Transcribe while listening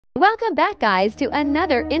Welcome back guys to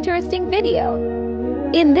another interesting video.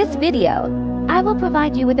 In this video, I will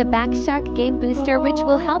provide you with a Backshark game booster which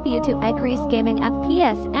will help you to increase gaming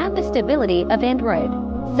FPS and the stability of Android.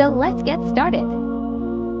 So let's get started.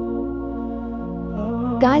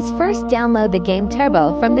 Guys, first download the game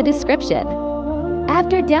Turbo from the description.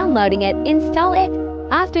 After downloading it, install it.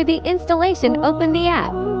 After the installation, open the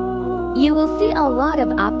app. You will see a lot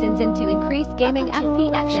of options to increase gaming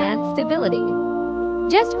FPS and stability.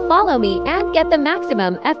 Just follow me and get the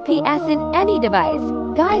maximum FPS in any device.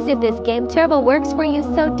 Guys, if this game Turbo works for you,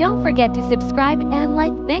 so don't forget to subscribe and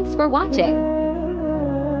like. Thanks for watching.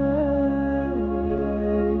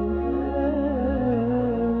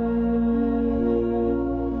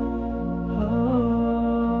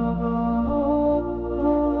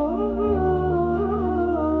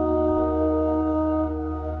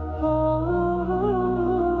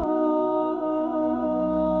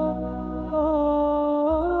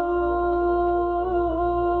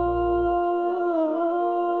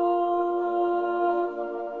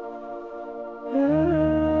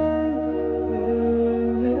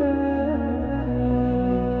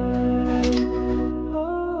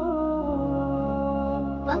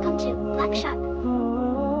 Welcome to Blackshot.